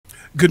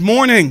Good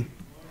morning.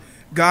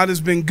 God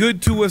has been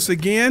good to us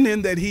again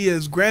in that he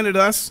has granted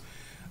us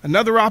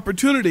another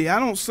opportunity. I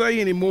don't say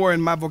anymore in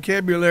my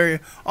vocabulary,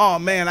 oh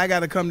man, I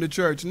got to come to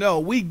church. No,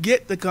 we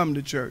get to come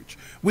to church.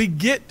 We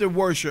get to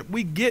worship.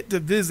 We get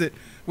to visit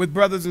with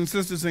brothers and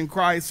sisters in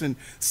Christ and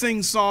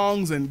sing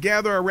songs and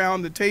gather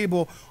around the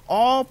table,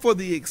 all for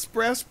the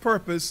express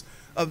purpose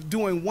of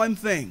doing one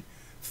thing.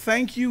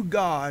 Thank you,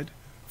 God,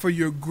 for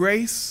your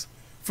grace,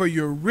 for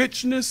your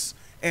richness,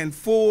 and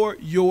for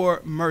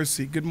your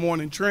mercy. Good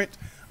morning, Trent.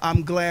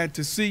 I'm glad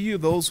to see you,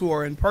 those who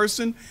are in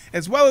person,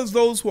 as well as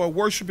those who are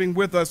worshiping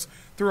with us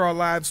through our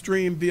live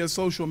stream via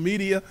social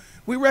media.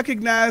 We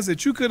recognize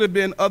that you could have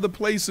been other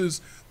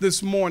places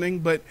this morning,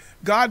 but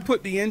God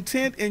put the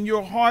intent in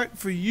your heart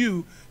for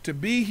you to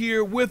be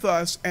here with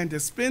us and to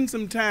spend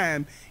some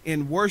time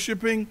in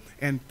worshiping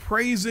and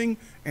praising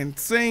and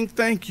saying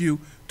thank you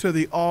to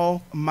the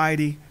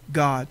Almighty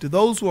God. To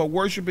those who are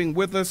worshiping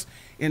with us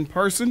in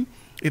person,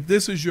 if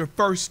this is your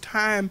first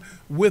time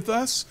with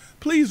us,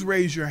 please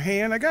raise your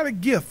hand. I got a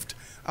gift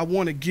I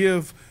want to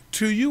give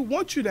to you. I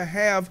want you to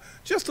have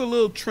just a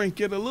little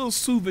trinket, a little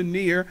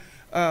souvenir,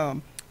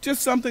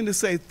 just something to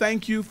say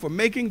thank you for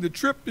making the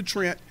trip to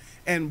Trent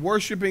and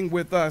worshiping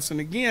with us. And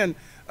again,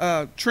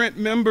 Trent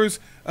members,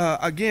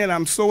 again,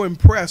 I'm so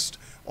impressed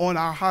on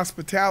our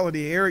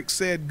hospitality. Eric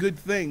said good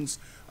things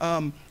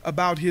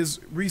about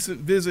his recent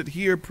visit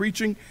here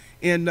preaching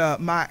in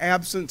my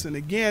absence. And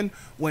again,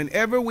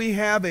 whenever we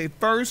have a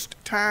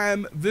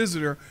first-time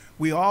visitor,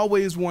 we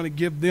always want to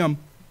give them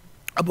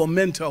a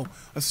memento,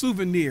 a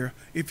souvenir,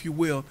 if you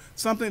will,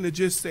 something to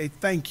just say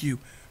thank you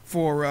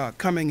for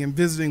coming and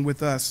visiting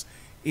with us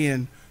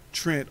in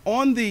Trent.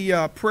 On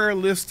the prayer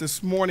list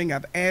this morning,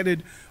 I've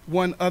added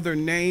one other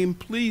name.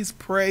 Please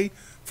pray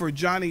for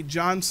Johnny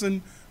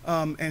Johnson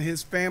and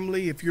his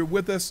family. If you're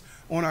with us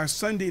on our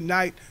Sunday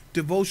night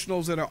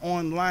devotionals that are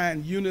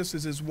online, Eunice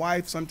is his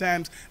wife.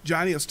 Sometimes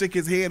Johnny will stick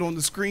his head on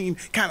the screen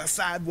kind of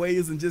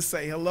sideways and just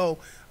say hello.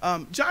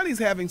 Johnny's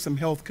having some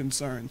health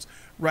concerns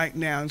right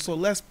now, and so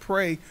let's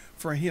pray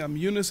for him.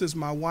 Eunice is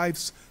my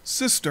wife's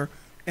sister,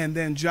 and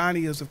then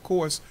Johnny is, of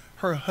course,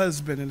 her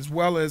husband, as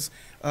well as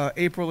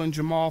April and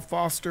Jamal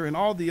Foster and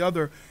all the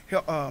other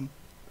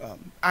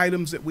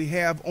items that we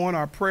have on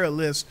our prayer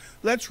list.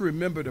 Let's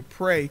remember to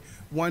pray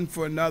one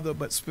for another,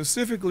 but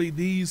specifically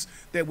these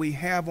that we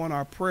have on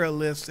our prayer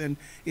list. And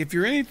if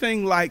you're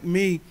anything like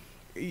me,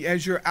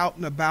 as you're out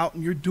and about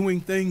and you're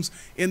doing things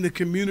in the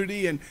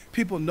community and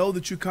people know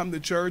that you come to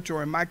church,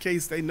 or in my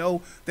case, they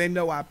know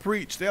I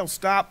preach, they'll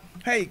stop.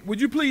 Hey, would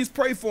you please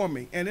pray for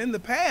me? And in the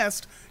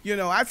past,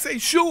 I'd say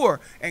sure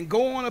and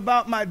go on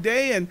about my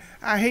day. And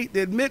I hate to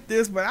admit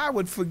this, but I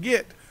would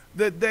forget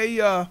that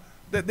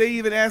they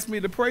even asked me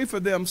to pray for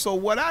them. So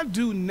what I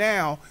do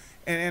now,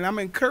 and I'm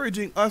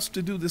encouraging us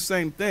to do the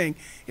same thing,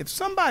 if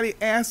somebody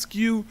asks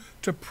you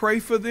to pray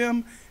for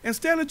them,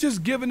 instead of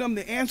just giving them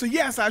the answer,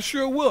 yes, I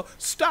sure will,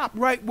 stop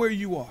right where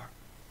you are.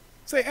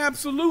 Say,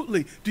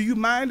 absolutely. Do you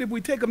mind if we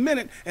take a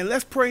minute and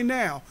let's pray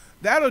now?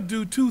 That'll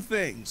do two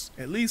things.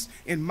 At least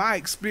in my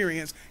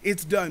experience,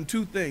 it's done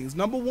two things.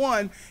 Number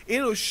one,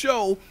 it'll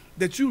show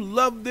that you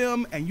love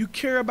them and you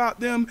care about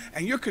them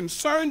and you're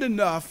concerned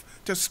enough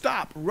to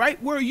stop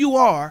right where you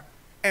are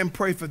and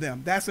pray for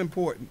them. That's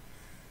important.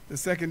 The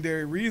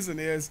secondary reason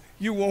is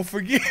you won't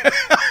forget.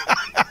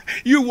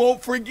 You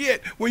won't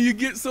forget when you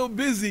get so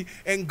busy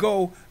and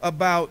go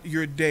about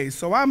your day.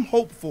 So I'm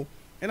hopeful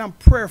and I'm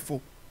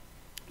prayerful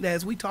that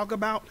as we talk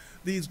about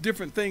these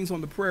different things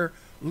on the prayer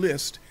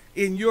list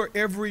in your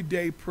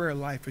everyday prayer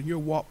life and your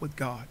walk with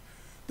God,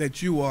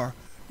 that you are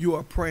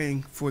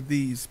praying for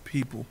these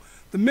people.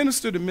 The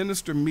Minister to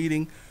Minister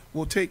meeting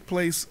will take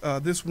place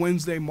this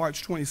Wednesday,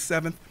 March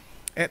 27th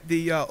at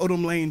the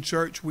Odom Lane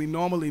Church. We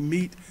normally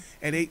meet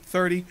at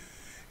 8:30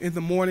 in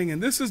the morning,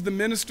 and this is the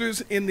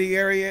ministers in the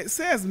area. It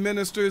says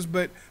ministers,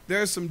 but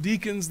there's some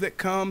deacons that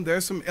come,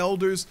 there's some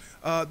elders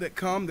that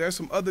come, there's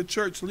some other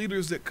church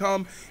leaders that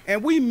come,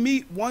 and we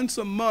meet once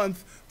a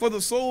month for the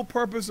sole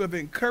purpose of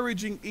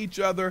encouraging each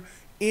other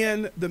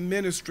in the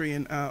ministry.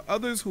 And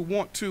others who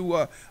want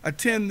to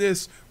attend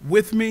this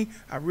with me,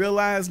 I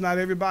realize not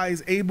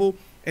everybody's able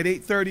at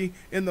 8:30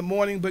 in the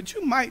morning, but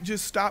you might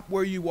just stop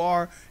where you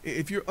are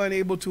if you're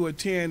unable to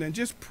attend and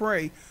just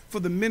pray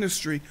for the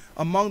ministry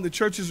among the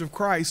churches of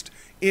Christ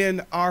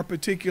in our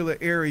particular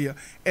area,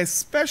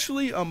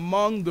 especially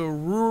among the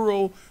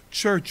rural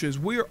churches.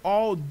 We're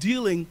all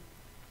dealing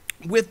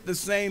with the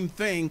same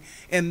thing,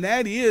 and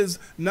that is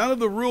none of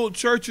the rural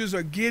churches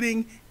are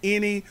getting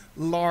any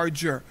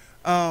larger.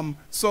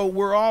 So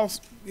we're all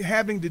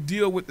having to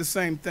deal with the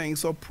same thing.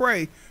 So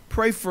pray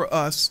for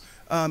us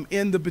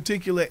in the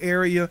particular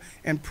area,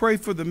 and pray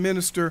for the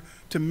minister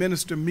to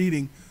minister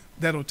meeting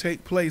that'll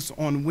take place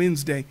on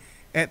Wednesday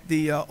at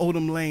the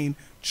Odom Lane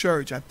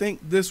Church. I think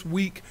this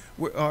week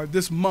or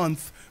this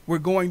month we're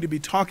going to be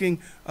talking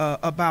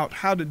about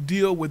how to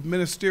deal with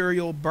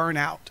ministerial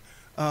burnout,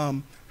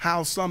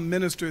 how some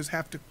ministers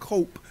have to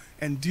cope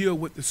and deal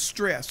with the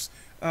stress.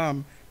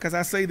 Because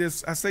I say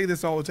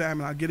this all the time,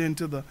 and I'll get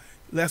into the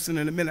lesson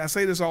in a minute. I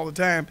say this all the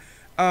time.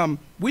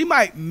 We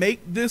might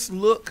make this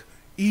look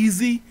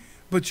easy,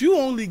 but you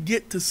only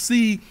get to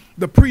see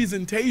the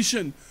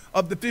presentation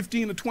of the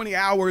 15 to 20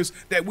 hours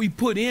that we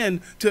put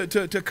in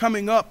to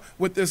coming up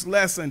with this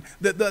lesson.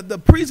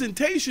 The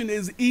presentation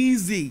is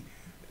easy.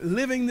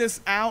 Living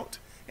this out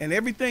and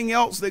everything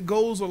else that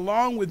goes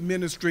along with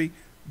ministry,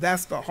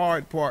 that's the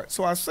hard part.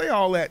 So I say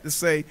all that to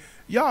say,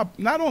 y'all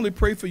not only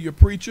pray for your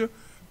preacher,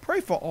 pray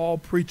for all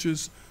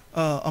preachers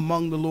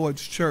among the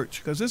Lord's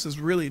church, because this is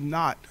really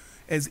not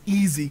as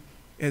easy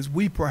as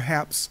we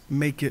perhaps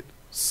make it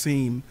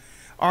seem.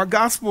 Our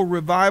gospel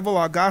revival,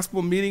 our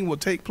gospel meeting will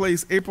take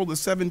place April the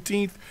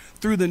 17th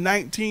through the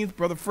 19th.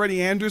 Brother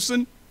Freddie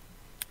Anderson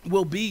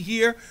will be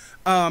here.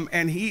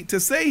 And to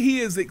say he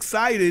is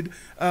excited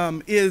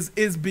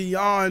is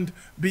beyond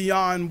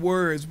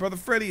words. Brother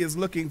Freddie is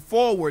looking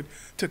forward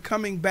to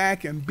coming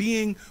back and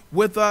being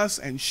with us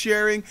and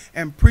sharing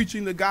and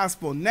preaching the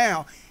gospel.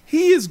 Now,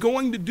 he is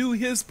going to do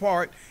his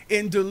part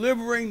in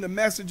delivering the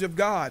message of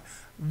God.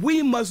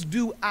 We must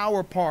do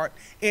our part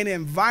in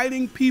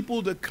inviting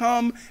people to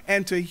come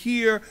and to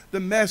hear the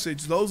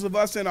message. Those of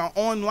us in our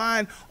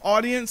online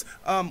audience,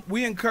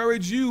 we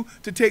encourage you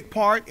to take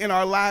part in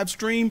our live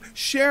stream.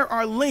 Share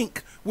our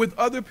link with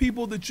other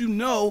people that you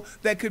know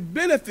that could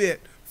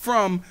benefit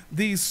from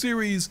these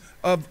series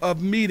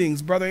of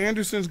meetings. Brother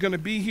Anderson is going to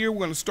be here. We're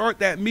going to start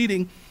that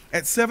meeting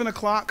at 7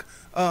 o'clock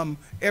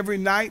every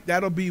night.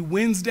 That'll be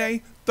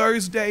Wednesday,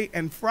 Thursday,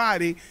 and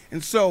Friday.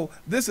 And so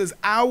this is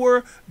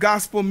our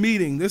gospel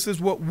meeting. This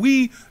is what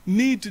we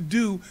need to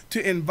do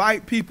to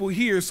invite people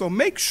here. So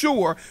make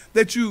sure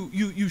that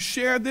you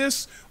share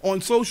this on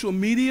social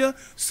media,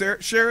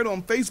 share it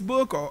on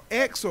Facebook or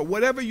X or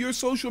whatever your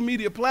social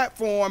media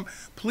platform.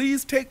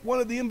 Please take one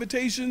of the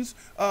invitations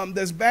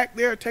that's back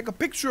there, take a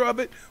picture of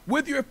it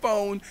with your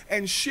phone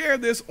and share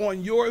this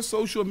on your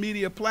social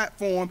media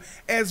platform,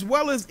 as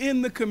well as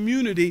in the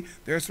community.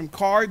 There's some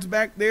cards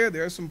back there.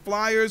 There's some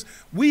flyers.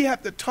 We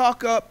have to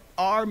talk up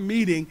our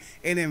meeting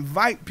and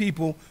invite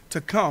people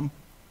to come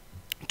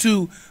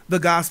to the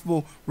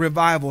gospel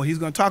revival. He's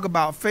going to talk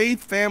about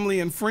faith, family,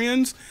 and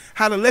friends,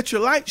 how to let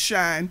your light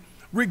shine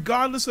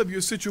regardless of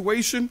your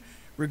situation,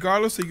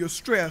 regardless of your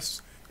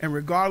stress, and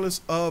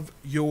regardless of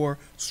your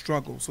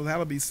struggle. So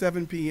that'll be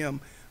 7 p.m.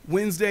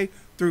 Wednesday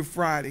through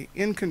Friday.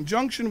 In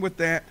conjunction with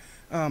that,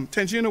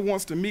 Tangina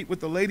wants to meet with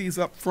the ladies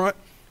up front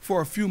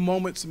for a few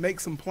moments, make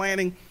some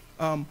planning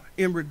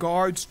in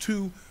regards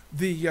to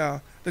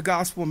the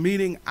gospel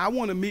meeting. I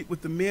want to meet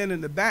with the men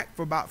in the back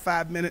for about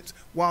 5 minutes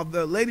while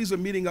the ladies are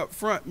meeting up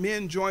front.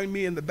 Men, join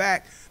me in the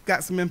back.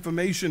 Got some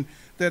information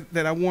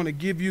that I want to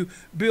give you.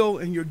 Bill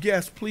and your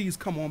guests, please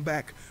come on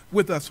back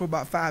with us for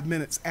about 5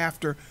 minutes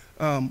after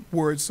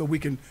words, so we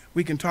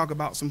can talk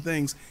about some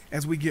things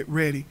as we get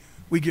ready.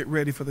 We get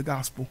ready for the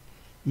gospel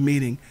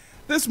meeting.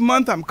 This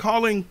month I'm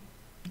calling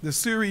the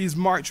series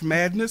March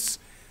Madness,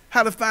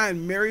 how to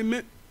find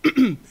merriment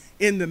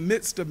in the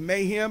midst of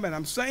mayhem. And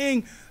I'm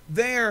saying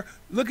there,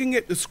 looking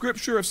at the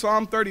scripture of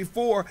Psalm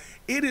 34,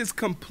 it is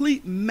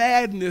complete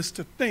madness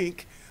to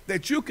think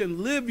that you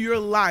can live your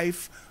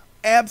life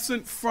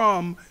absent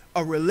from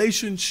a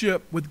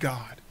relationship with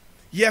God.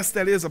 Yes,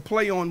 that is a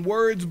play on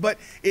words, but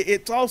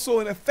it's also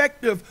an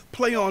effective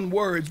play on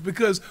words,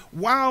 because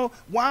while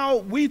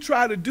we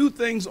try to do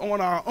things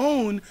on our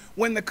own,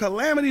 when the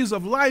calamities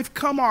of life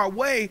come our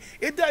way,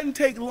 it doesn't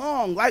take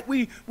long. Like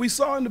we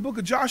saw in the book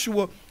of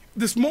Joshua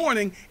this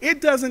morning,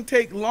 it doesn't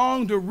take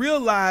long to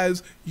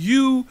realize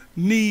you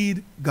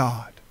need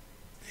God.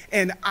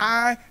 And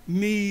I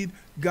need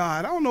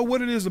God. I don't know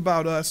what it is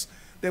about us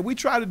that we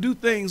try to do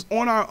things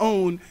on our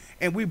own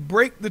and we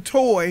break the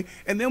toy,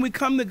 and then we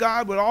come to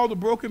God with all the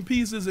broken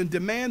pieces and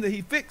demand that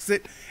he fix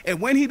it.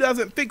 And when he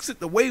doesn't fix it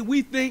the way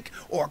we think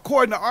or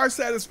according to our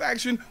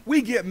satisfaction,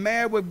 we get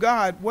mad with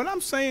God. What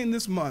I'm saying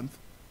this month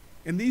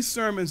in these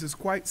sermons is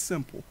quite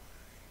simple.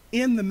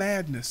 In the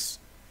madness,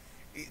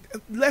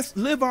 let's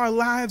live our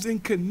lives in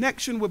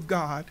connection with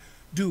God,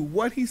 do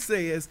what he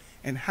says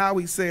and how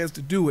he says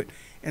to do it.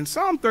 And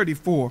Psalm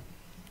 34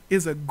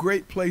 is a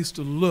great place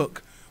to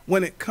look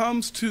when it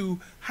comes to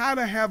how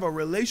to have a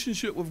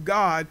relationship with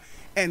God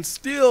and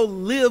still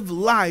live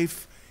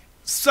life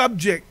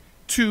subject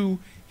to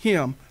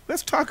him.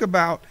 Let's talk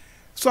about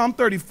Psalm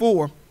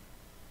 34,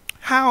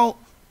 how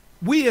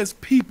we as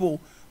people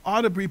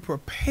ought to be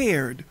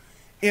prepared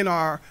in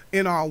our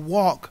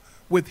walk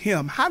with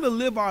him, how to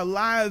live our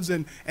lives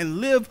and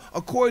live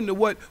according to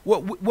what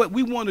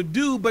we want to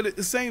do, but at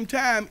the same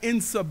time in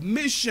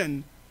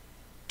submission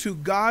to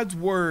God's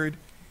word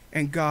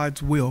and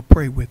God's will.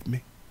 Pray with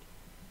me.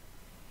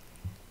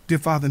 Dear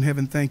Father in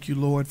heaven, thank you,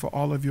 Lord, for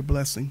all of your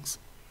blessings.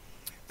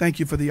 Thank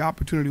you for the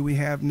opportunity we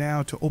have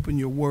now to open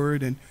your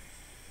word and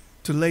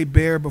to lay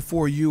bare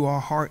before you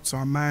our hearts,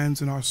 our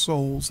minds, and our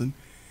souls, and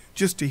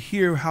just to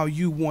hear how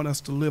you want us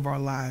to live our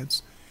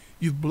lives.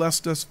 You've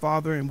blessed us,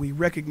 Father, and we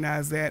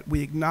recognize that.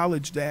 We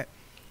acknowledge that.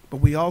 But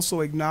we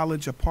also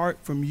acknowledge apart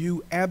from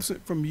you,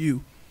 absent from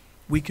you,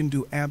 we can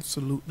do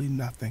absolutely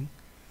nothing.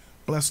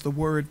 Bless the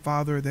word,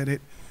 Father, that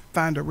it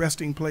find a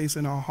resting place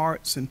in our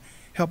hearts and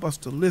Help us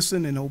to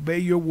listen and obey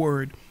your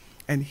word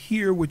and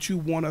hear what you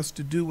want us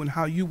to do and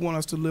how you want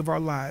us to live our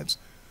lives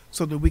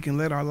so that we can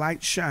let our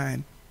light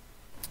shine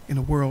in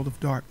a world of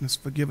darkness.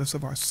 Forgive us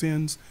of our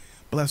sins.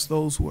 Bless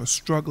those who are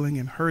struggling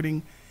and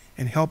hurting,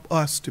 and help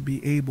us to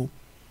be able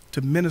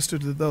to minister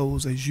to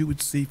those as you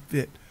would see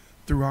fit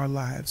through our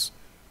lives.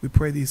 We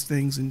pray these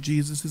things in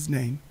Jesus'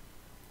 name.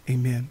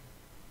 Amen.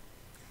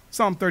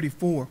 Psalm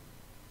 34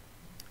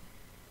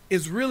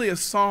 is really a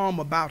psalm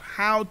about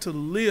how to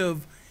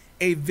live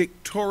a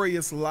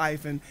victorious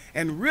life.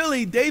 And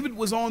really, David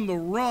was on the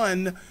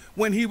run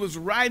when he was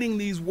writing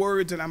these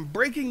words. And I'm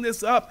breaking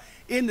this up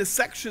into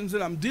sections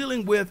that I'm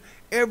dealing with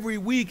every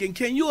week. And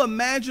can you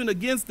imagine,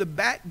 against the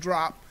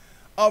backdrop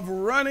of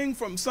running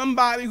from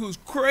somebody who's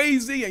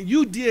crazy and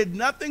you did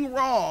nothing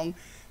wrong,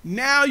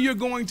 now you're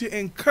going to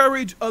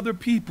encourage other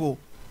people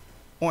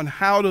on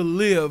how to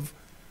live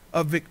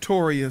a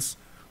victorious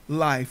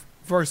life.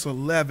 Verse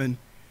 11,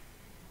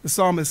 the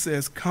psalmist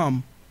says,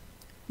 "Come,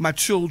 my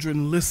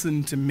children,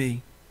 listen to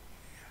me.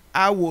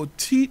 I will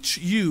teach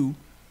you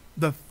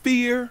the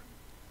fear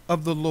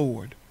of the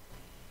Lord.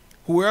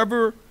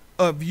 Whoever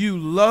of you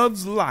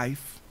loves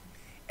life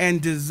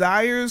and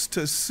desires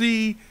to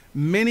see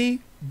many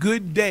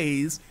good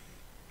days,"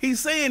 he's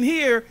saying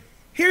here,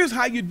 here's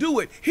how you do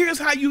it. Here's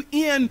how you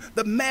end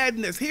the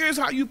madness. Here's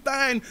how you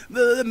find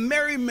the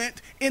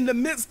merriment in the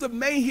midst of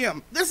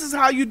mayhem. This is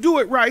how you do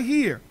it right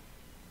here.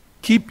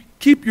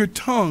 Keep your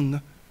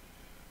tongue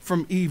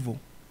from evil.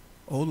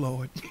 Oh,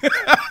 Lord.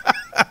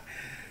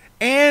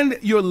 And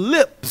your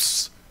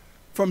lips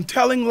from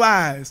telling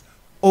lies.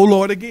 Oh,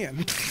 Lord,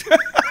 again.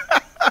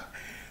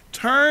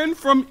 Turn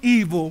from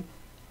evil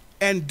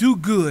and do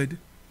good.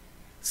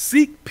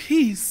 Seek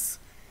peace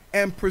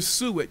and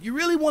pursue it. You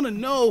really want to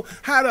know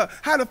how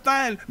to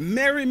find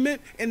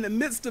merriment in the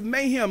midst of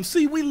mayhem.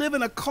 See, we live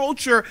in a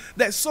culture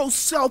that's so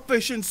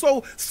selfish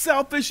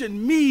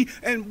and me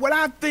and what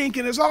I think,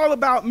 and it's all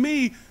about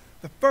me.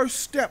 The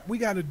first step we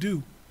got to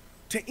do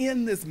to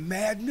end this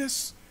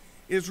madness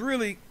is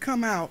really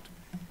come out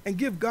and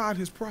give God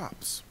his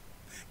props.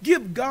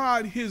 Give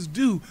God his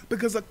due,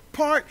 because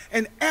apart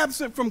and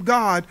absent from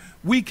God,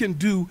 we can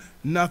do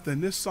nothing.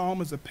 This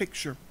psalm is a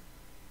picture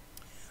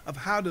of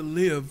how to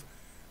live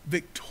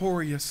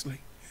victoriously.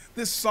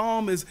 This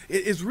psalm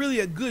is really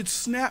a good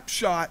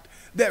snapshot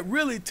that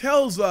really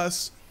tells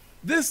us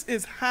this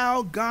is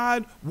how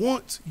God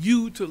wants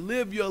you to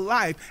live your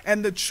life.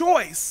 And the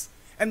choice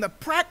and the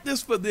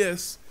practice for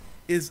this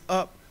is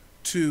up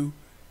to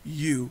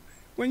you.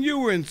 When you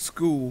were in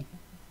school,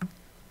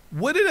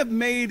 would it have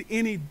made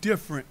any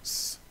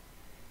difference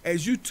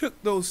as you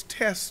took those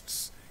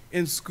tests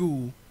in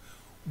school?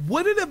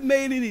 Would it have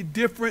made any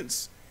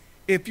difference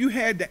if you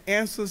had the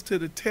answers to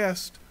the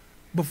test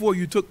before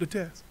you took the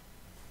test?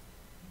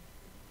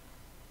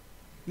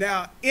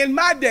 Now, in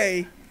my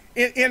day,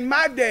 they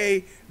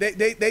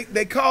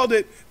called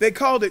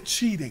it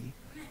cheating.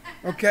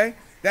 Okay?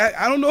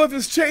 I don't know if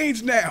it's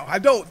changed now. I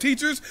don't.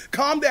 Teachers,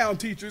 calm down,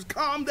 teachers,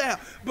 calm down.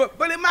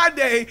 But in my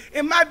day,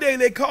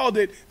 they called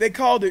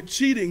it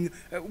cheating.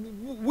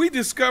 We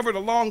discovered a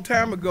long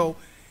time ago,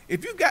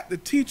 if you got the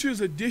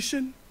teacher's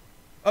edition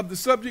of the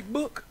subject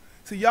book,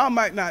 so y'all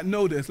might not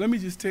know this. Let me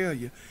just tell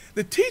you.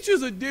 The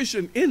teacher's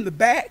edition in the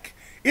back,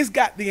 it's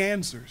got the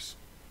answers.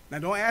 Now,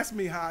 don't ask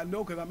me how I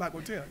know, because I'm not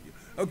going to tell you.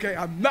 Okay,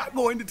 I'm not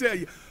going to tell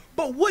you.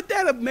 But would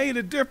that have made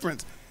a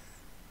difference?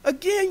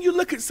 Again, you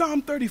look at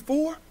Psalm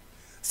 34.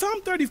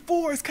 Psalm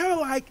 34 is kind of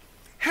like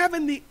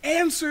having the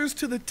answers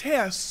to the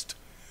test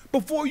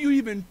before you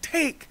even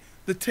take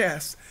the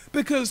test.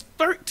 Because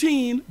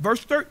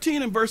verse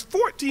 13 and verse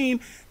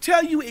 14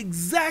 tell you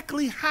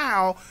exactly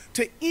how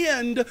to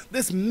end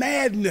this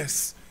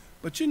madness.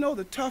 But you know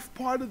the tough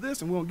part of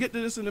this, and we'll get to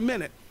this in a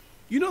minute.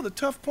 You know the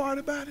tough part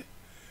about it?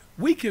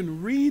 We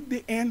can read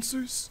the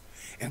answers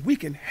and we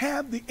can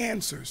have the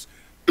answers.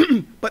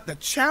 But the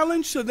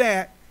challenge to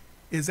that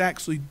is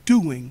actually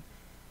doing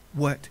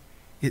what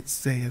it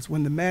says.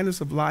 When the madness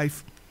of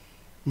life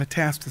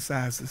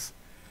metastasizes,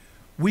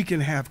 we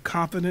can have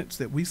confidence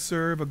that we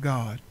serve a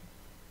God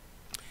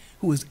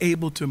who is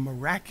able to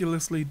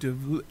miraculously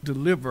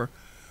deliver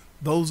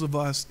those of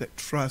us that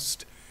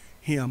trust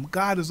him.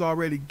 God has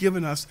already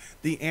given us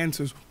the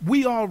answers.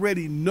 We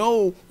already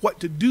know what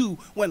to do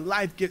when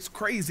life gets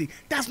crazy.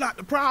 That's not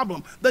the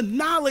problem. The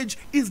knowledge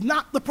is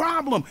not the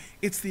problem.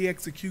 It's the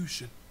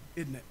execution,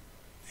 isn't it?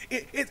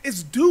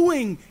 It's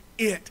doing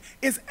it.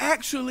 It's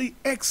actually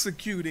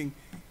executing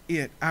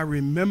it. I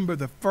remember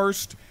the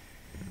first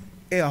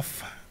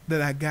F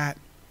that I got,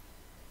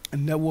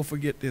 and never will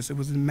forget this. It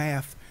was in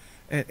math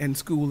in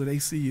school at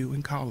ACU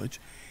in college.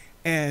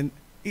 And,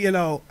 you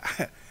know,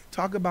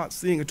 talk about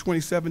seeing a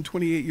 27,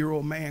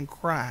 28-year-old man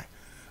cry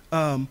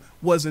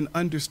was an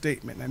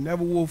understatement. I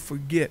never will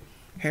forget.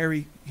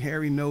 Harry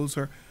knows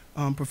her.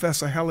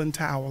 Professor Helen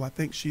Towell. I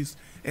think she's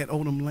at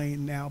Odom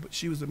Lane now, but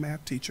she was a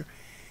math teacher.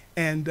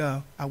 And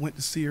I went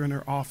to see her in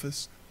her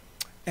office,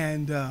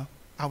 and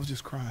I was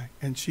just crying.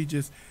 And she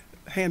just,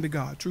 hand to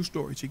God, true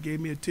story, she gave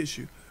me a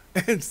tissue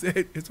and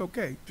said, it's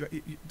okay,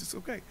 it's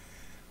okay.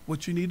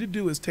 What you need to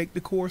do is take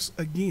the course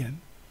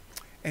again.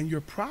 And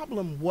your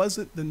problem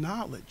wasn't the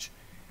knowledge.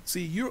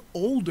 See, you're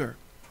older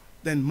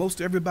than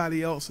most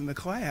everybody else in the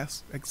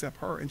class except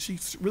her. And she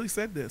really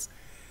said this.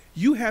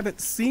 You haven't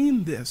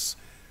seen this.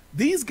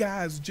 These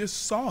guys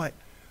just saw it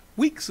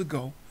weeks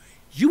ago.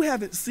 You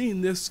haven't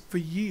seen this for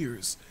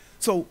years.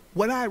 So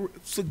what I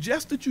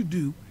suggest that you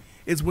do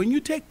is when you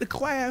take the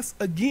class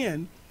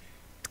again,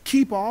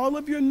 keep all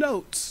of your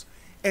notes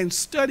and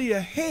study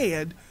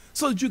ahead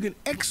so that you can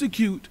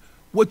execute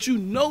what you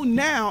know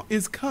now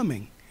is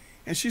coming.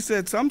 And she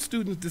said some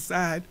students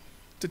decide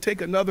to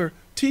take another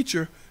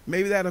teacher,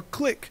 maybe that'll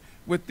click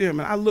with them.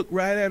 And I looked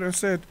right at her and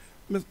said,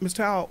 Ms.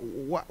 Towell,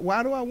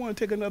 why do I want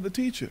to take another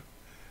teacher?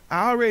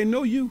 I already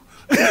know you.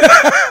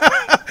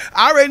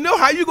 I already know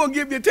how you're going to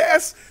give your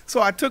test.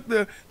 So I took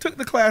the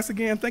class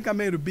again. I think I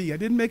made a B. I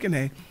didn't make an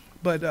A,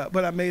 but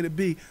I made a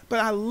B. But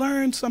I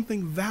learned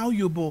something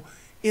valuable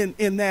in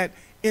that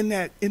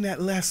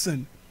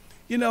lesson.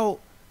 You know,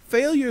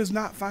 failure is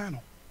not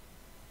final.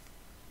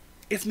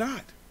 It's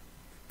not.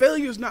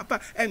 Failure is not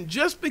final. And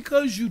just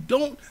because you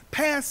don't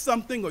pass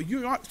something or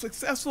you aren't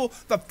successful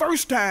the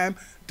first time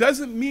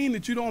doesn't mean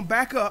that you don't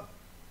back up,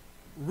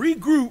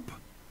 regroup,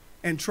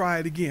 and try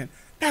it again.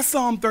 That's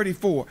Psalm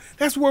 34.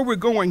 That's where we're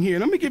going here.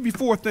 Let me give you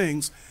 4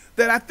 things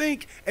that I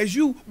think as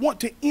you want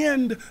to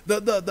end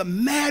the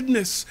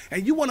madness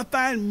and you want to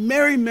find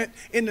merriment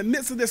in the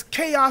midst of this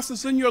chaos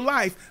that's in your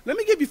life, let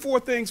me give you 4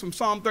 things from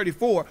Psalm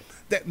 34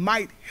 that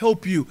might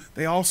help you.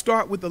 They all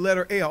start with the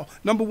letter L.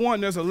 Number 1,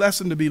 there's a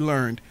lesson to be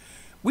learned.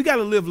 We got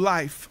to live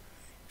life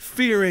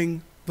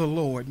fearing the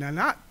Lord. Now,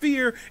 not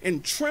fear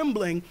and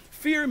trembling,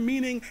 fear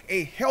meaning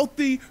a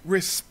healthy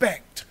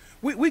respect.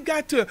 We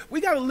got to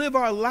live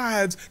our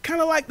lives kind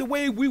of like the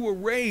way we were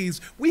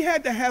raised. We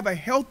had to have a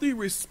healthy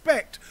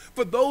respect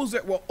for those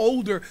that were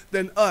older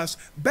than us.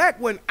 Back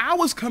when I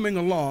was coming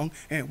along,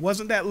 and it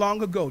wasn't that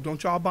long ago,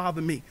 don't y'all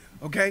bother me,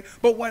 okay?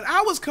 But when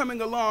I was coming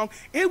along,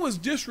 it was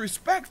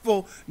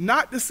disrespectful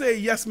not to say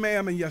yes,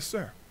 ma'am, and yes,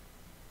 sir.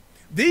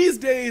 These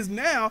days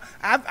now,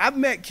 I've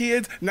met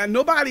kids, now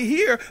nobody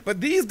here,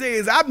 but these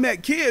days I've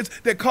met kids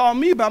that call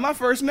me by my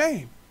first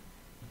name.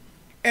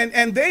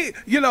 And they,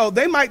 you know,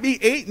 they might be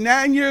 8,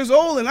 9 years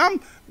old, and I'm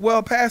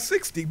well past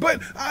 60.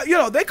 But, you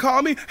know, they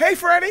call me, hey,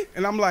 Freddie.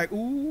 And I'm like,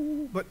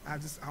 ooh, but I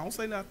don't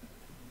say nothing.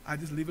 I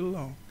just leave it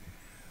alone.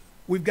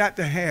 We've got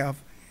to have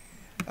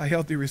a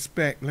healthy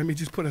respect. Let me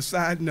just put a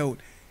side note.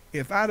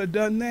 If I'd have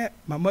done that,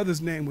 my mother's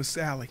name was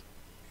Sally.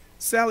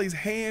 Sally's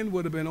hand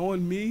would have been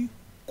on me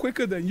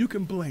quicker than you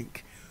can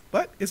blink.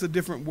 But it's a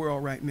different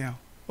world right now.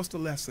 What's the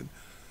lesson?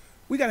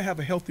 We got to have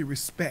a healthy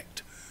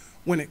respect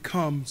when it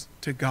comes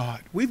to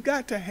God. We've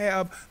got to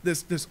have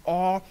this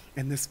awe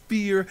and this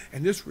fear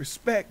and this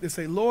respect to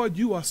say, Lord,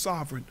 you are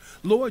sovereign.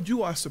 Lord,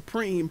 you are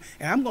supreme,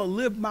 and I'm going to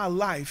live my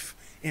life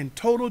in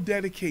total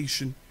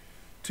dedication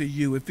to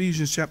you.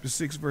 Ephesians chapter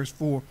 6, verse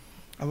 4.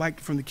 I like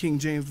it from the King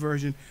James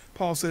Version.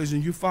 Paul says,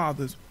 and you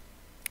fathers,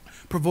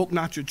 provoke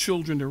not your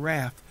children to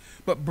wrath,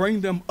 but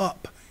bring them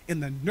up in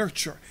the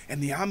nurture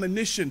and the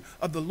admonition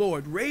of the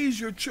Lord.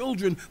 Raise your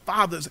children,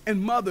 fathers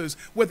and mothers,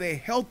 with a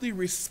healthy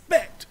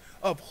respect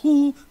of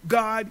who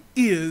God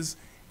is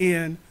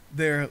in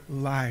their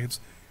lives.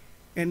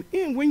 And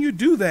when you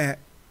do that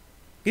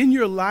in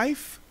your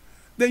life,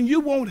 then you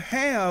won't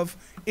have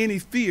any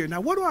fear. Now,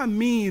 what do I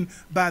mean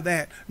by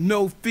that?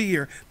 No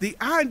fear. The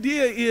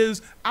idea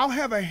is I'll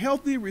have a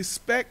healthy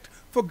respect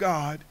for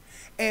God,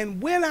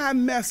 and when I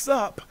mess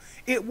up,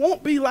 it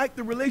won't be like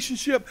the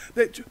relationship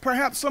that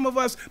perhaps some of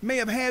us may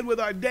have had with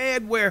our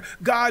dad, where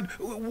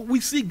we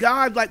see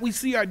God like we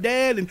see our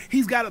dad, and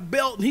he's got a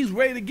belt and he's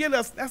ready to get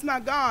us. That's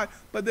not God.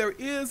 But there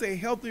is a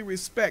healthy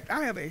respect.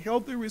 I have a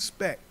healthy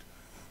respect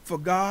for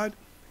God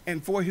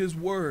and for his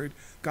word.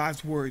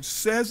 God's word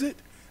says it.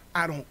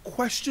 I don't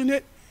question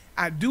it.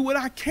 I do what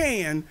I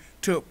can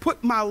to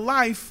put my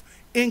life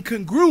in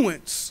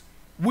congruence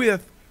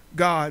with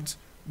God's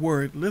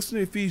word. Listen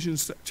to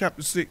Ephesians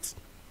chapter 6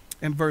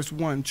 and verse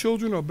 1.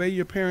 Children, obey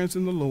your parents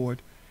in the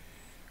Lord,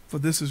 for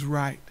this is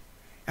right.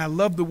 I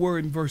love the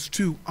word in verse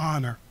 2,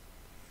 honor.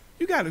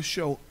 You got to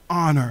show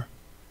honor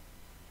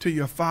to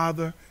your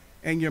father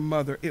and your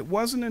mother. It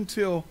wasn't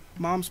until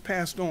mom's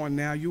passed on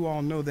now, you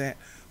all know that,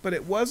 but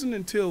it wasn't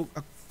until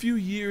a few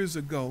years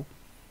ago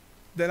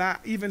that I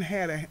even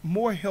had a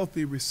more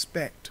healthy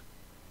respect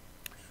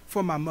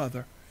for my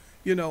mother.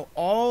 You know,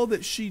 all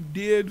that she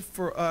did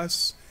for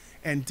us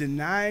and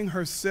denying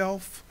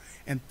herself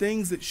and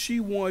things that she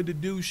wanted to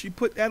do, she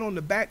put that on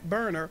the back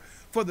burner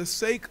for the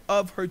sake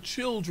of her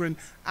children.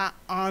 I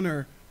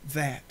honor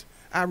that.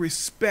 I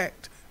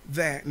respect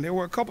that. And there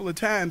were a couple of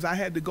times I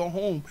had to go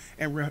home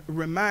and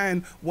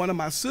remind one of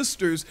my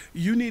sisters,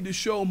 you need to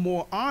show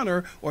more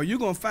honor or you're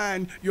going to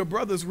find your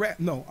brother's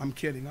rat. No, I'm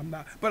kidding. I'm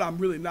not, but I'm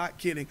really not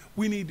kidding.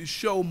 We need to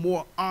show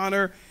more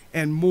honor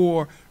and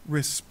more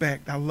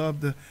respect. I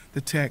love the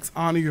text,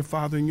 honor your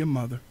father and your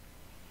mother,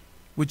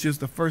 which is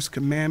the first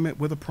commandment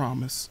with a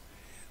promise,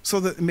 so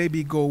that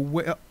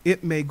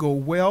it may go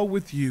well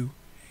with you,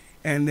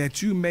 and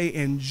that you may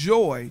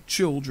enjoy,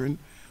 children,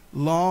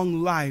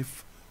 long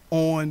life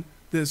on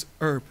this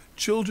earth.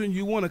 Children,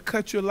 you want to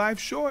cut your life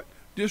short?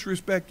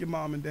 Disrespect your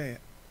mom and dad.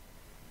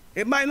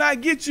 It might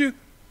not get you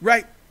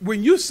right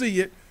when you see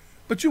it,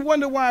 but you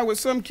wonder why with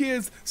some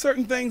kids,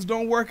 certain things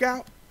don't work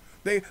out.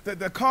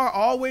 The car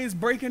always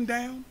breaking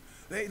down.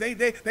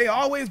 They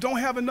always don't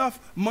have enough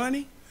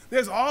money.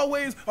 There's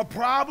always a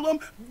problem.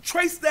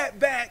 Trace that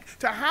back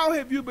to how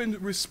have you been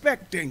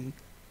respecting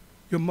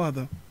your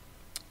mother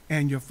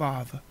and your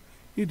father.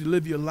 You need to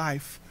live your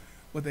life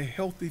with a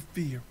healthy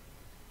fear,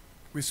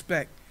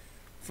 respect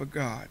for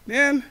God.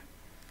 Then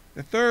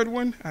the third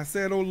one, I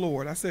said, oh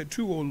Lord. I said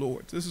two, oh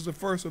Lords. This is the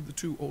first of the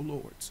two, oh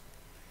Lords.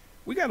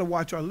 We got to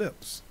watch our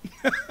lips.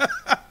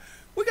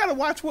 We got to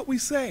watch what we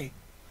say.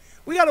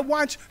 We got to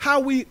watch how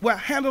we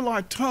handle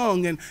our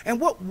tongue and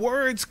what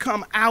words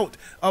come out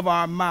of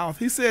our mouth.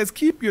 He says,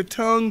 keep your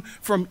tongue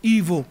from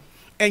evil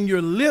and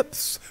your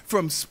lips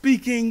from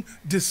speaking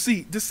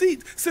deceit.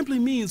 Deceit simply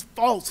means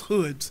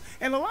falsehoods.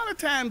 And a lot of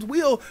times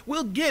we'll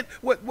get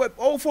what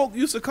old folk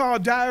used to call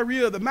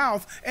diarrhea of the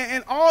mouth,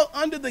 and all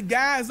under the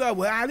guise of,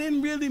 well, I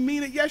didn't really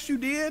mean it. Yes, you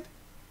did.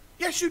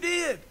 Yes, you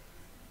did.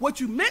 What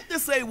you meant to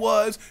say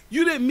was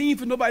you didn't mean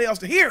for nobody else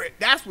to hear it.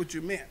 That's what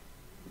you meant.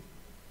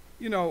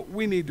 You know,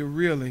 we need to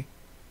really,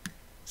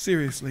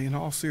 seriously, in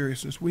all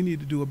seriousness, we need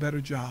to do a better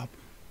job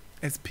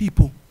as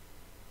people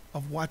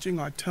of watching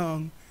our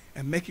tongue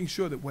and making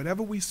sure that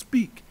whatever we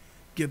speak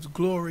gives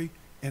glory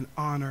and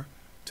honor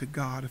to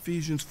God.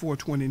 Ephesians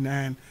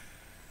 4:29,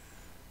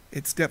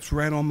 it steps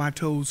right on my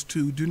toes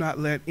too. Do not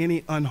let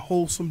any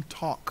unwholesome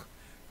talk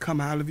come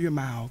out of your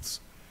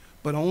mouths,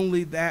 but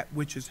only that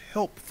which is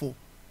helpful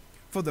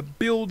for the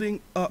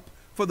building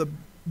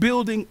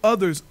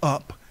others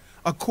up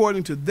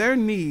according to their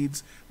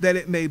needs, that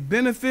it may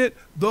benefit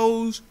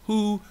those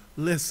who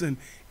listen.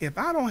 If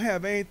I don't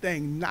have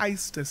anything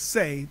nice to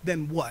say,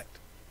 then what?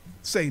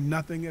 Say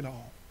nothing at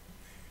all.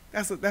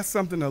 That's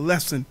something, a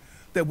lesson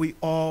that we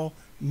all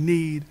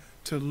need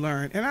to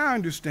learn. And I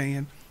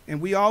understand, and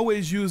we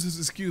always use this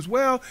excuse,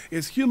 well,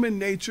 it's human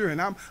nature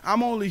and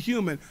I'm only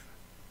human.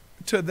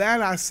 To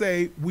that I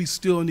say, we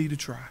still need to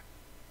try.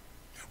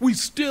 We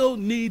still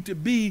need to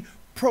be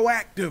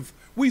proactive.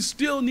 We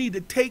still need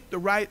to take the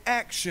right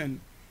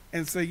action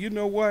and say, you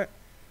know what?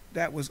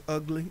 That was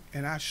ugly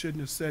and I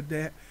shouldn't have said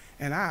that,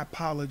 and I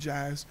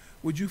apologize.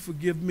 Would you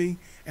forgive me?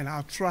 And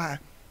I'll try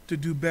to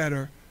do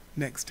better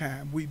next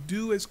time. We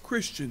do, as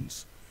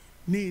Christians,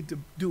 need to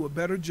do a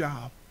better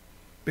job,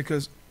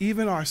 because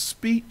even our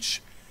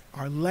speech,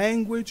 our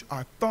language,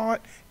 our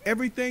thought,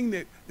 everything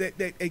that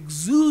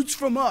exudes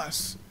from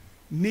us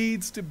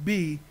needs to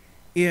be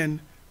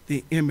in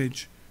the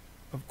image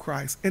of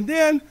Christ. And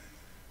then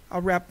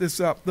I'll wrap this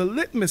up. The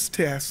litmus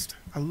test,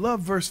 I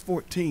love verse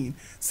 14.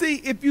 See,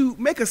 if you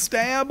make a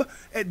stab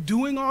at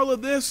doing all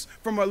of this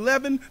from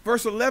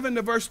verse 11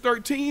 to verse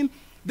 13,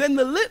 then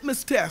the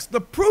litmus test,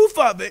 the proof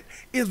of it,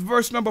 is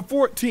verse number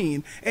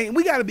 14. And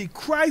we got to be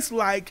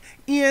Christ-like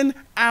in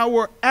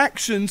our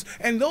actions,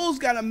 and those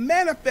got to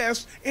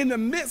manifest in the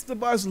midst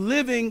of us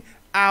living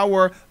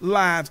our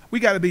lives. We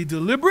got to be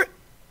deliberate,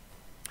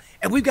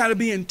 and we've got to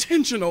be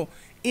intentional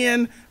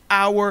in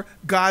our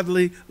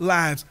godly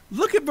lives.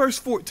 Look at verse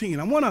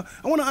 14. I want to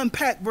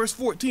unpack verse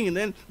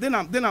 14, then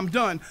I'm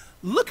done.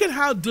 Look at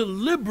how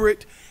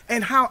deliberate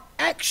and how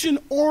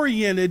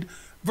action-oriented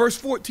verse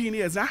 14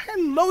 is. I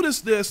hadn't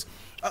noticed this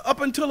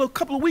up until a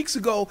couple of weeks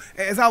ago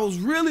as I was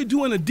really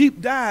doing a deep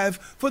dive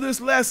for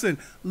this lesson.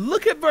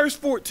 Look at verse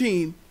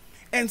 14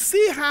 and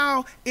see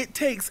how it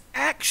takes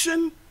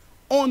action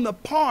on the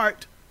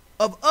part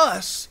of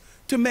us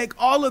to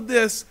make all of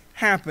this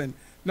happen.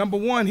 Number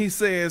one, he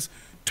says,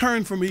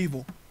 turn from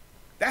evil.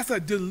 That's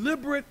a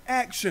deliberate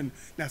action.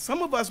 Now,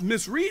 some of us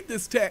misread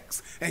this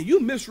text, and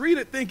you misread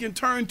it thinking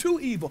turn to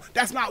evil.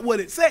 That's not what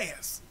it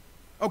says.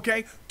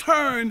 Okay?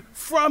 Turn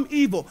from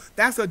evil.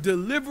 That's a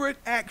deliberate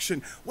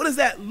action. What does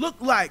that look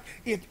like?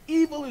 If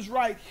evil is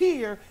right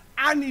here,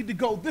 I need to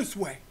go this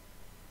way.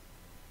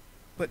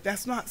 But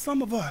that's not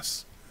some of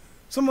us.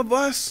 Some of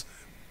us,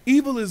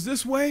 evil is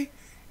this way,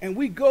 and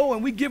we go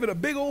and we give it a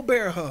big old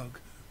bear hug.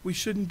 We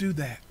shouldn't do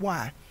that.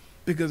 Why?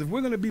 Because if we're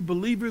going to be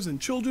believers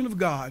and children of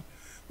God,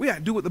 we got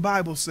to do what the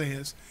Bible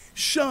says.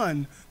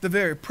 Shun the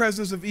very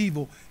presence of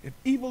evil. If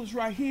evil is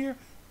right here,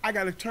 I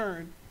got to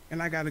turn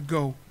and I got to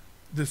go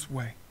this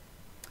way.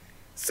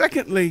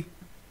 Secondly,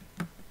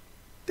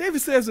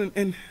 David says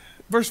in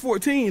verse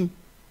 14,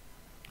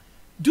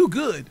 do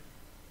good,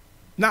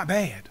 not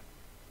bad.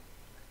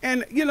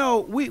 And, you know,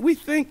 we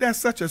think that's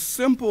such a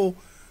simple,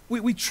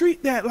 we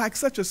treat that like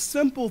such a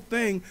simple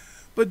thing.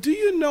 But do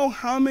you know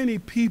how many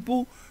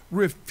people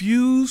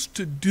refuse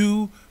to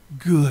do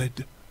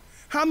good?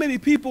 How many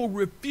people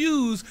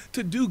refuse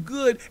to do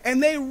good,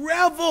 and they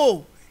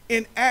revel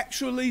in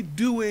actually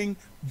doing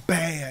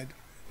bad?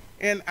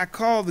 And I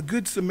call the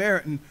Good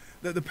Samaritan,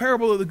 the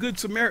parable of the Good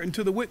Samaritan,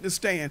 to the witness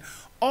stand.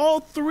 All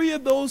three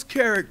of those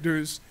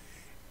characters,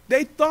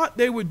 They thought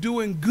they were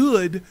doing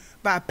good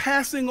by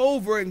passing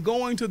over and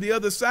going to the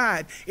other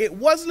side. It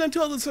wasn't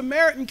until the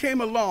Samaritan came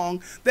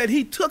along that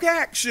he took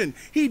action.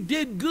 He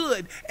did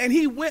good, and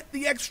he went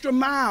the extra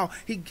mile.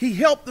 He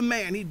helped the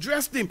man. He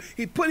dressed him.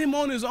 He put him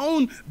on his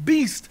own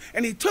beast,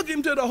 and he took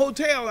him to the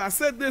hotel. I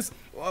said this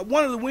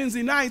one of the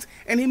Wednesday nights,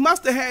 and he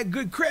must have had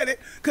good credit,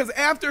 because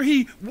after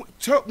he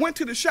went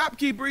to the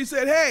shopkeeper, he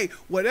said, hey,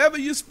 whatever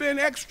you spend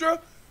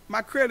extra,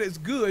 my credit's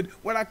good.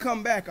 When I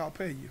come back, I'll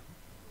pay you.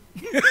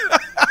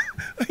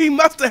 He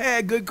must have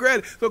had good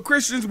credit. So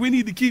Christians, we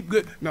need to keep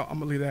good. No, I'm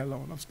going to leave that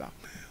alone. I'm stopping.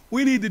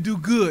 We need to do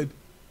good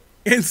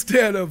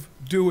instead of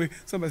doing.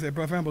 Somebody said,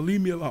 Brother Amber, leave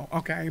me alone.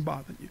 Okay, I ain't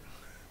bothering you.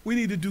 We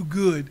need to do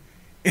good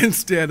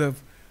instead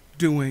of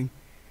doing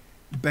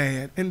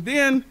bad. And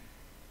then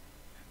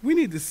we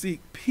need to seek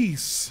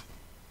peace,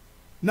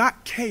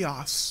 not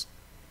chaos,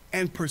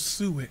 and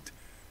pursue it.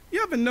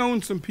 You ever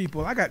known some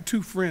people? I got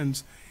 2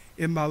 friends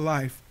in my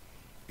life.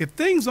 If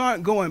things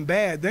aren't going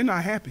bad, they're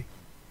not happy.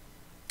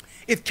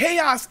 If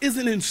chaos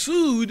isn't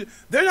ensued,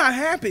 they're not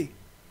happy.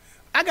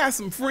 I got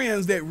some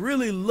friends that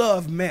really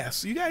love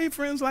mess. You got any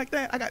friends like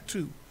that? I got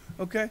 2,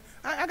 okay?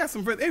 I got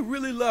some friends, they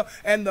really love,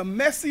 and the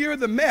messier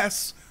the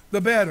mess,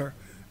 the better.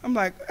 I'm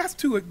like, that's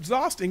too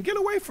exhausting. Get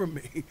away from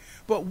me.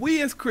 But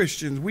we as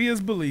Christians, we as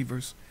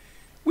believers,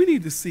 we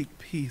need to seek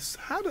peace.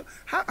 How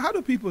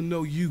do people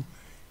know you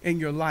in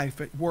your life,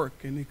 at work,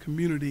 in the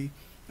community,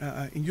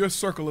 in your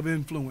circle of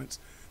influence?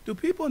 Do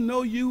people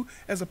know you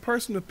as a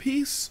person of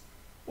peace?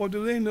 Or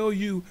do they know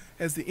you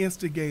as the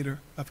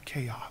instigator of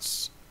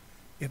chaos?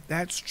 If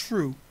that's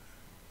true,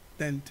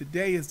 then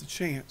today is the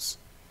chance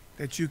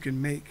that you can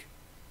make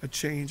a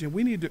change. And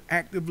we need to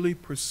actively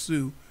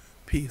pursue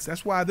peace.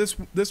 That's why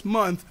this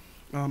month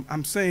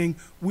I'm saying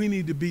we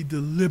need to be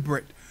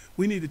deliberate.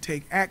 We need to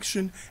take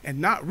action and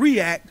not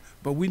react,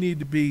 but we need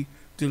to be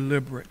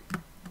deliberate.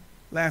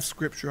 Last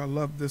scripture, I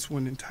love this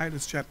one in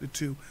Titus chapter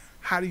 2.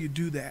 How do you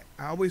do that?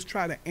 I always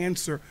try to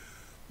answer,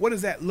 what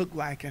does that look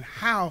like, and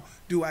how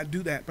do I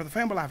do that? Brother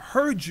Famble, I've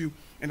heard you,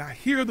 and I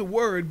hear the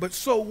word, but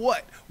so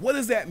what? What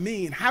does that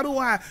mean? How do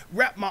I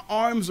wrap my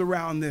arms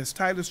around this?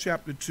 Titus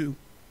chapter 2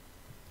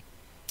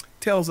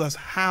 tells us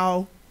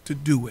how to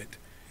do it.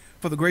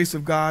 For the grace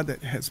of God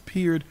that has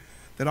appeared,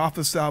 that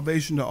offers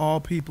salvation to all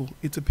people,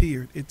 it's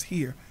appeared, it's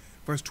here.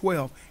 Verse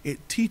 12,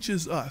 it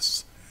teaches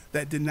us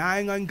that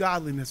denying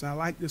ungodliness, and I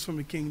like this from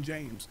the King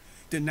James,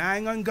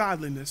 denying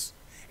ungodliness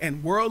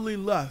and worldly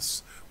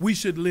lusts, we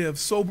should live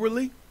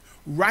soberly,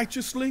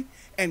 righteously,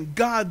 and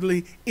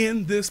godly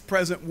in this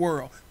present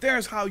world.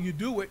 There's how you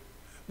do it.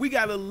 We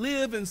got to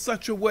live in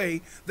such a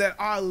way that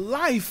our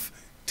life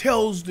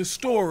tells the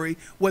story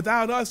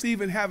without us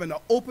even having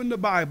to open the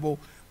Bible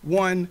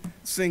one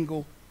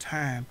single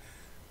time.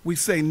 We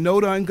say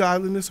no to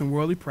ungodliness and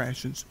worldly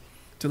passions,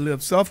 to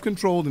live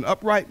self-controlled and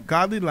upright,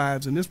 godly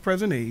lives in this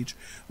present age,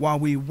 while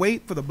we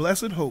wait for the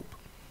blessed hope,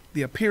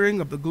 the appearing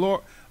of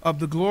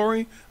the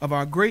glory of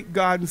our great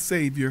God and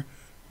Savior,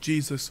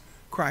 Jesus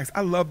Christ.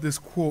 I love this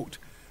quote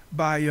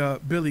by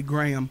Billy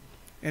Graham,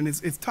 and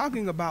it's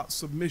talking about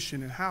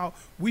submission and how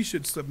we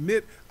should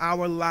submit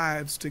our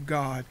lives to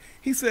God.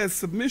 He says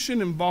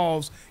submission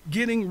involves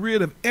getting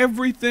rid of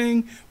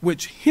everything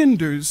which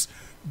hinders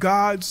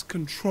God's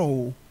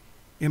control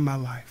in my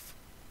life.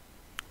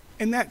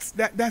 And that's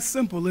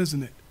simple,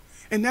 isn't it?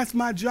 And that's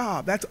my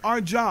job. That's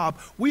our job.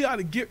 We ought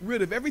to get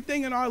rid of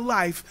everything in our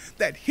life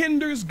that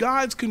hinders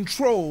God's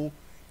control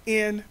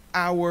in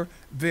our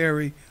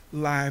very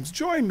lives.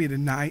 Join me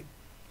tonight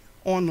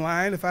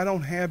online. If I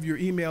don't have your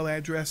email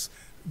address,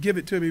 give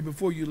it to me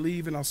before you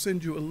leave, and I'll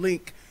send you a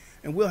link,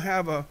 and we'll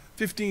have a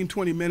 15,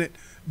 20-minute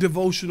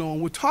devotional.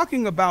 And we're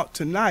talking about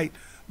tonight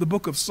the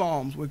book of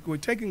Psalms. We're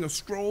taking a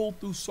stroll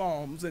through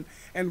Psalms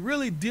and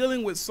really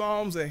dealing with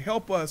Psalms that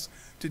help us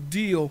to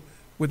deal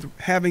with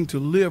having to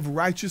live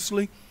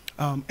righteously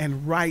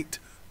and right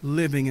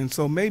living. And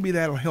so maybe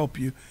that'll help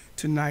you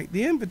tonight.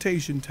 The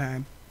invitation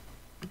time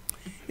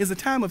is a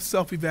time of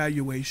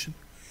self-evaluation.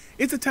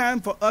 It's a time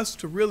for us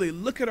to really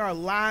look at our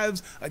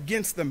lives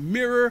against the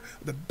mirror,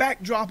 the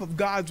backdrop of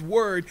God's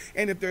word.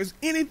 And if there's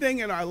anything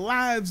in our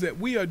lives that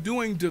we are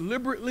doing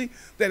deliberately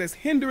that is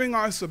hindering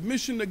our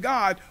submission to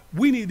God,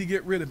 we need to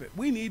get rid of it.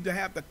 We need to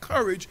have the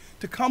courage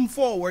to come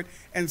forward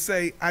and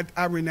say,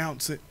 I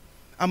renounce it.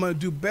 I'm going to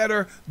do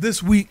better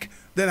this week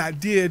than I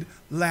did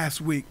last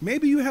week.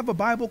 Maybe you have a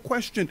Bible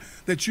question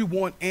that you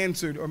want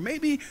answered, or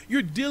maybe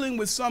you're dealing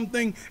with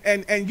something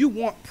and you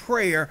want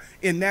prayer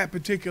in that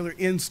particular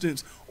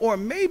instance, or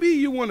maybe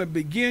you want to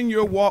begin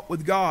your walk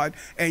with God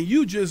and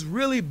you just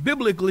really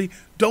biblically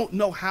don't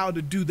know how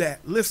to do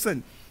that.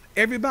 Listen,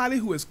 everybody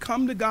who has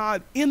come to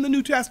God in the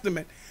New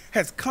Testament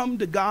has come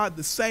to God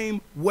the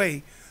same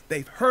way.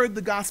 They've heard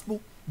the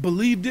gospel,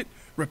 believed it,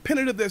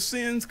 repented of their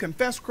sins,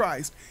 confessed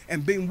Christ,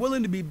 and been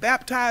willing to be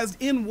baptized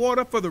in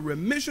water for the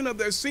remission of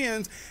their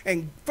sins.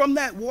 And from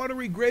that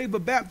watery grave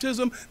of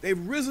baptism,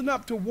 they've risen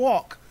up to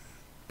walk,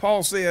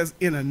 Paul says,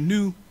 in a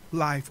new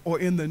life, or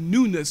in the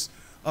newness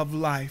of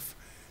life.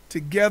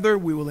 Together,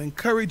 we will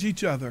encourage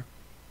each other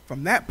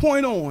from that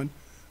point on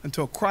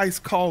until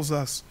Christ calls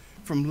us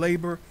from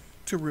labor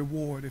to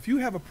reward. If you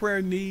have a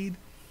prayer need,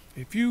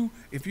 if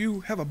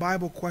you have a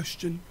Bible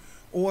question,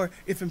 or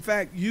if in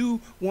fact you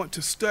want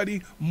to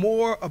study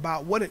more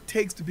about what it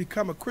takes to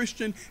become a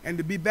Christian and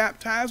to be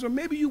baptized, or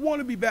maybe you want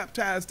to be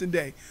baptized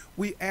today,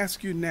 we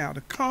ask you now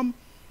to come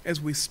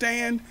as we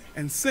stand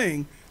and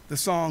sing the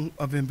song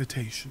of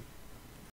invitation.